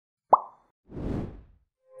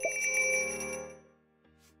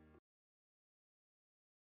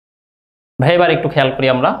ভাই এবার একটু খেয়াল করি,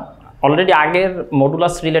 আমরা অলরেডি আগের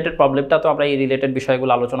মডুলাস রিলেটেড প্রবলেমটা তো আমরা এই রিলেটেড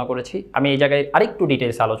বিষয়গুলো আলোচনা করেছি। আমি এই জায়গায় আরেকটু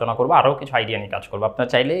ডিটেইলস আলোচনা করবো, আরও কিছু আইডিয়া নিয়ে কাজ করবো। আপনার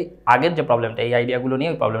চাইলে আগের যে প্রবলেমটা, এই আইডিয়াগুলো নিয়ে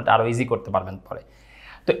ওই প্রবলেমটা আরও ইজি করতে পারবেন পরে।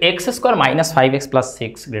 তো x square minus 5x plus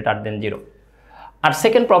 6 greater than 0। আর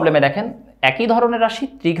সেকেন্ড প্রবলেমে দেখেন একই ধরনের রাশি,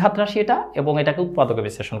 ত্রিঘাত রাশি এটা, এবং এটাকে উৎপাদকে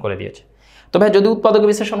বিশ্লেষণ করে দিয়েছে। তো ভাই যদি উৎপাদকে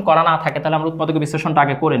বিশ্লেষণ করা না থাকে তাহলে আমরা উৎপাদকে বিশ্লেষণটা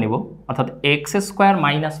আগে করে নিব। অর্থাৎ x square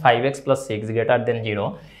minus 5x plus 6 greater than 0,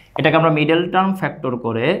 এটাকে আমরা মিডল টার্ম ফ্যাক্টর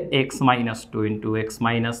করে x minus 2 into x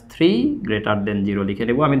minus 3 greater than 0 লিখে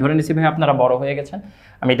দেবো। আমি ধরে নিচ্ছি ভাই আপনারা বড় হয়ে গেছেন,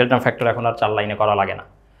 মিডল টার্ম ফ্যাক্টর এখন আর 4 লাইনে করা লাগে না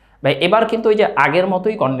ভাই। এবার কিন্তু ওই যে আগের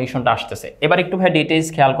মতোই কন্ডিশনটা আসতেছে। এবার একটু ভাই ডিটেইলস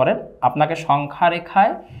খেয়াল করেন, আপনাকে সংখ্যা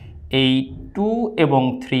রেখায় এই 2 এবং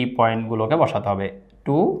 3 পয়েন্টগুলোকে বসাতে হবে।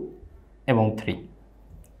 2 এবং 3,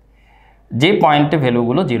 যে পয়েন্টে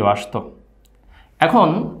ভ্যালুগুলো 0 আসতো। এখন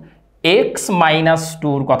এক্স মাইনাস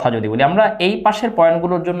 2-র কথা যদি বলি, আমরা এই পাশের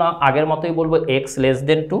পয়েন্টগুলোর জন্য আগের মতোই বলবো x less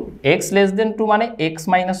than 2। X less than 2 মানে এক্স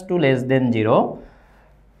মাইনাস 2 লেস দেন 0।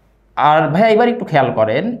 আর ভাইয়া এবার একটু খেয়াল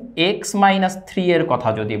করেন এক্স মাইনাস 3 এর কথা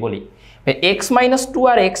যদি বলি, এক্স মাইনাস 2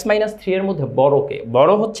 আর এক্স মাইনাস 3 এর মধ্যে বড়কে,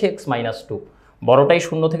 বড় হচ্ছে এক্স মাইনাস 2। বড়টাই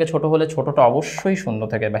 0 থেকে ছোট হলে ছোটটা অবশ্যই 0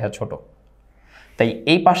 থেকে ভাইয়া ছোট। তাই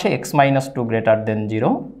এই পাশে x minus 2 greater than 0,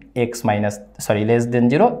 less than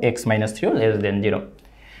 0, x minus 3 less than 0।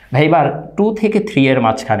 ভাই এবার 2 থেকে 3 এর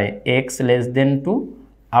মাঝখানে এক্স লেস দেন 2,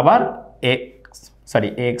 আবার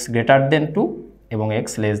এক্স গ্রেটার দেন 2 এবং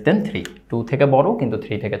এক্স লেস দেন 3। 2 থেকে বড় কিন্তু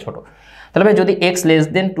 3 থেকে ছোট। তাহলে ভাই যদি এক্স লেস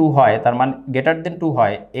দেন 2 হয়, তার মানে গ্রেটার দেন 2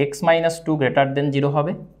 হয়, এক্স মাইনাস 2 গ্রেটার দেন 0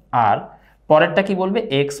 হবে। আর পরেরটা কি বলবে,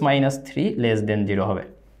 এক্স মাইনাস 3 লেস দেন 0 হবে।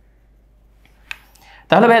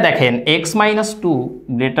 তাহলে ভাই দেখেন এক্স মাইনাস 2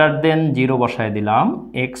 গ্রেটার দেন 0 বসায় দিলাম,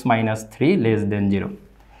 এক্স মাইনাস 3 লেস দেন 0।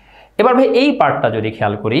 এবার ভাই এই পার্টটা যদি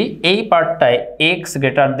খেয়াল করি, এই পার্টটায় x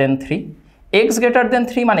greater than 3, x greater than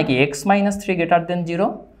 3 মানে কি এক্স মাইনাস 3 গ্রেটার দেন 0।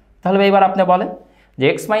 তাহলে ভাই এবার আপনি বলেন যে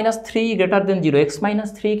x minus 3 greater than 0, x minus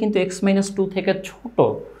 3 কিন্তু এক্স মাইনাস 2 থেকে ছোট,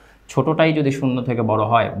 ছোটটাই যদি 0 থেকে বড়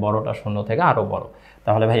হয়, বড়টা 0 থেকে আরও বড়।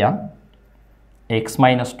 তাহলে ভাইয়া x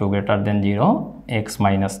minus 2 greater than 0, x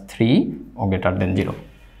minus 3 ও গ্রেটার দেন 0।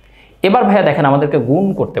 এবার ভাইয়া দেখেন আমাদেরকে গুণ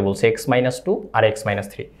করতে বলছে এক্স মাইনাস 2 আর এক্স মাইনাস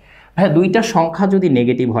 3। ভাইয়া দুইটা সংখ্যা যদি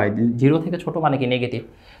নেগেটিভ হয়, 0 থেকে ছোট মানে কি নেগেটিভ,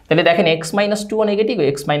 তাহলে দেখেন x minus 2ও negative,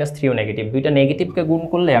 x minus 3ও negative. দুইটা নেগেটিভকে গুণ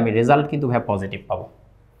করলে আমি রেজাল্ট কিন্তু ভাইয়া পজিটিভ পাবো।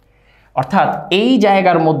 অর্থাৎ এই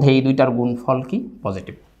জায়গার মধ্যে এই দুইটার গুণফল কি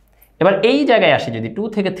পজিটিভ। এবার এই জায়গায় আসে যদি 2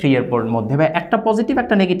 থেকে 3 এর মধ্যে ভাই একটা পজিটিভ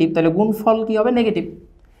একটা নেগেটিভ, তাহলে গুণফল কি হবে নেগেটিভ।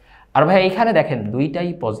 আর ভাই এখানে দেখেন দুইটাই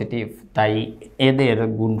পজিটিভ, তাই এদের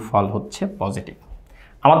গুণফল হচ্ছে পজিটিভ।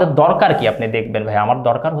 আমাদের দরকার কি আপনি দেখবেন ভাই, আমার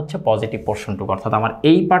দরকার হচ্ছে পজিটিভ পোর্শনটুকু, অর্থাৎ আমার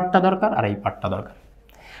এই পার্টটা দরকার আর এই পার্টটা দরকার।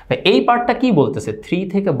 ভাই এই পার্টটা কি বলতেছে, 3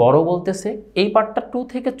 থেকে বড় বলতেছে, এই পার্টটা 2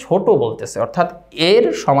 থেকে ছোট বলতেছে। অর্থাৎ এর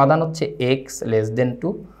সমাধান হচ্ছে এক্স লেস দেন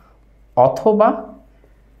 2 অথবা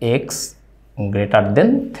এক্স গ্রেটার দেন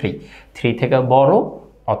 3, 3 থেকে বড়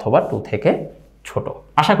অথবা 2 থেকে ছোট।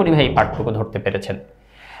 আশা করি ভাই এই পার্টটুকু ধরতে পেরেছেন।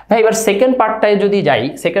 ভাই এবার সেকেন্ড পার্টটায় যদি যাই,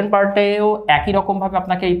 সেকেন্ড পার্টেও একই রকমভাবে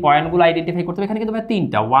আপনাকে এই পয়েন্টগুলো আইডেন্টিফাই করতে হবে। এখানে কিন্তু ভাই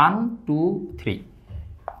 3টা, 1 2 3।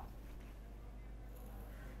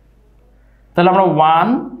 তাহলে আমরা 1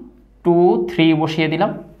 2 3 বসিয়ে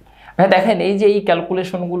দিলাম। ভাই দেখেন এই যে এই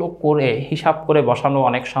ক্যালকুলেশনগুলো করে হিসাব করে বসানো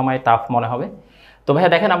অনেক সময় টাফ মনে হবে। তো ভাই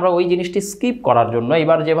দেখেন আমরা ওই জিনিসটি স্কিপ করার জন্য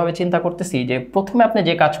এবার যেভাবে চিন্তা করতেছি যে প্রথমে আপনি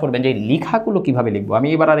যে কাজ করবেন, যে লেখাগুলো কিভাবে লিখবো, আমি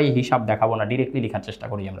এবার আর এই হিসাব দেখাবো না, ডিরেক্টলি লেখার চেষ্টা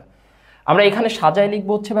করি। আমরা এখানে সাজায়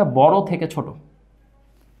লিখবো হচ্ছে ভাই বড় থেকে ছোট।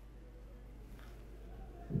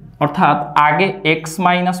 অর্থাৎ আগে এক্স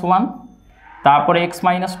মাইনাস 1, তারপরে এক্স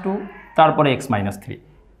মাইনাস 2, তারপরে x minus 3,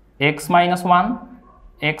 x minus 1,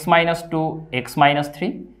 x minus 2, x minus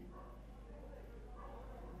 3।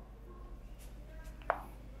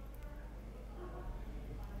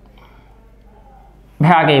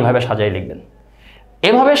 ভাই আগে এইভাবে সাজিয়ে লিখবেন।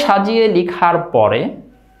 এভাবে সাজিয়ে লেখার পরে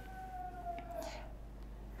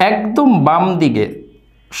একদম বাম দিকে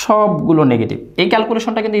সবগুলো নেগেটিভ। এই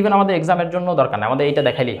ক্যালকুলেশনটা কিন্তু ইভেন আমাদের এক্সামের জন্য দরকার নেই, আমাদের এইটা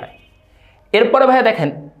দেখাইলেই হয়। এরপরে ভাই দেখেন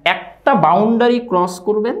একটা বাউন্ডারি ক্রস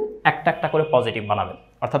করবেন, একটা একটা করে পজিটিভ বানাবেন।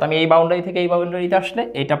 অর্থাৎ আমি এই বাউন্ডারি থেকে এই বাউন্ডারিতে আসলে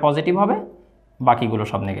এইটা পজিটিভ হবে, বাকিগুলো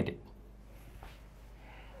সব নেগেটিভ।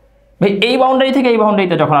 ভাই এই বাউন্ডারি থেকে এই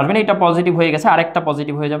বাউন্ডারিতে যখন আসবেন, এইটা পজিটিভ হয়ে গেছে, আরেকটা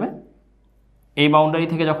পজিটিভ হয়ে যাবে। এই বাউন্ডারি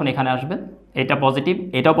থেকে যখন এখানে আসবেন, এটা পজিটিভ,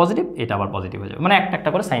 এটাও পজিটিভ, এটা আবার পজিটিভ হয়ে যাবে। মানে একটা একটা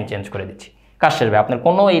করে সাইন চেঞ্জ করে দিচ্ছি, কাজ শেষ। ভাই আপনার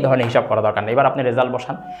কোনো এই ধরনের হিসাব করা দরকার নেই। এবার আপনি রেজাল্ট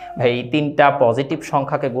বসান। ভাই এই 3টা পজিটিভ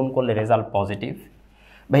সংখ্যাকে গুণ করলে রেজাল্ট পজিটিভ।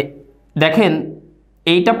 ভাই দেখেন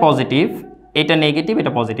এইটা পজিটিভ, এটা নেগেটিভ,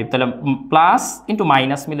 এটা পজিটিভ, তাহলে প্লাস ইন্টু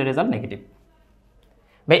মাইনাস মিলে রেজাল্ট নেগেটিভ।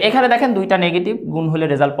 ভাই এখানে দেখেন দুইটা নেগেটিভ গুণ হলে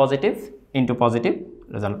result positive, into positive,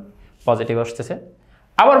 result positive আসতেছে।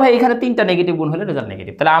 আবার ভাই এখানে 3টা নেগেটিভ গুণ হলে রেজাল্ট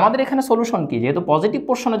নেগেটিভ, তাহলে আমাদের এখানে সলিউশন কি, যেহেতু পজিটিভ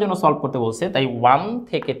পোর্শনের জন্য সলভ করতে বলছে তাই 1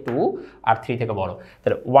 থেকে 2 আর 3 থেকে বড়,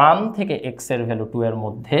 তাহলে 1 থেকে x এর ভ্যালু 2 এর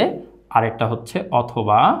মধ্যে, আরেকটা হচ্ছে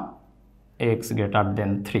অথবা x গ্রেটার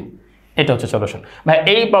দেন 3, এটা হচ্ছে সলিউশন। ভাই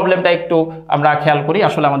এই প্রবলেমটা একটু আমরা খেয়াল করি,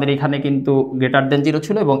 আসলে আমাদের এখানে কিন্তু গ্রেটার দেন 0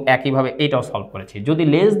 ছিল এবং একইভাবে এইটাও সলভ করেছি। যদি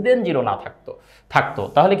লেস দেন 0 না থাকতো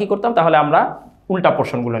তাহলে কি করতাম, তাহলে আমরা উল্টা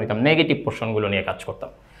পোর্শনগুলো নিতাম, নেগেটিভ পোর্শনগুলো নিয়ে কাজ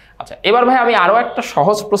করতাম। আচ্ছা এবার ভাই আমি আরও একটা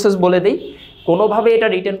সহজ প্রসেস বলে দিই, কোনোভাবে এটা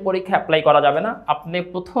রিটেন পরীক্ষা অ্যাপ্লাই করা যাবে না। আপনি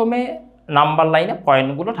প্রথমে নাম্বার লাইনে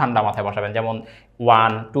পয়েন্টগুলো ঠান্ডা মাথায় বসাবেন, যেমন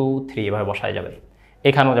 1 2 3 এভাবে বসায় যাবেন।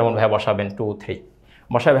 এখানেও যেমন ভাই বসাবেন 2 3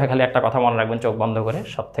 বসায়। ভাই খালি একটা কথা মনে রাখবেন, চোখ বন্ধ করে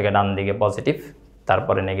সব থেকে ডান দিকে পজিটিভ,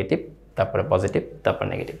 তারপরে নেগেটিভ, তারপরে পজিটিভ, তারপরে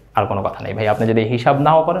নেগেটিভ, আর কোনো কথা নেই ভাই। আপনি যদি হিসাব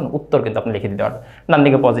নাও করেন উত্তর কিন্তু আপনি লিখে দিতে পারবেন। ডান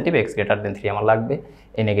দিকে পজিটিভ x গ্রেটার দেন 3 আমার লাগবে,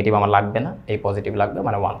 এই নেগেটিভ আমার লাগবে না, এই পজিটিভ লাগবে,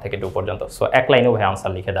 মানে 1 থেকে 2 পর্যন্ত। সো এক লাইনেও ভাই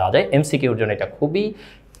আনসার লিখে দেওয়া যায়। এমসিকিউর জন্য এটা খুবই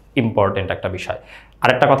ইম্পর্টেন্ট একটা বিষয়।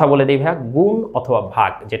 আরেকটা কথা বলে দিই ভাইয়া, গুণ অথবা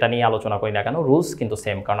ভাগ যেটা নিয়ে আলোচনা করি না কেন, রুলস কিন্তু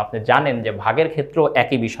সেম। কারণ আপনি জানেন যে ভাগের ক্ষেত্রেও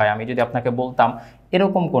একই বিষয়। আমি যদি আপনাকে বলতাম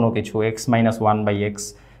এরকম কোনো কিছু x - 1/x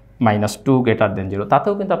 - 2 গ্রেটার দেন 0,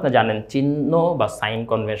 তাতেও কিন্তু আপনি জানেন চিহ্ন বা সাইন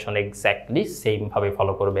কনভেনশন এক্স্যাক্টলি সেমভাবে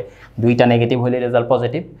ফলো করবে। 2টা নেগেটিভ হলে রেজাল্ট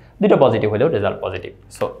পজিটিভ, 2টা পজিটিভ হলেও রেজাল্ট পজিটিভ।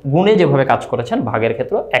 সো গুণে যেভাবে কাজ করেছেন ভাগের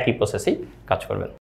ক্ষেত্রেও একই প্রসেসেই কাজ করবেন।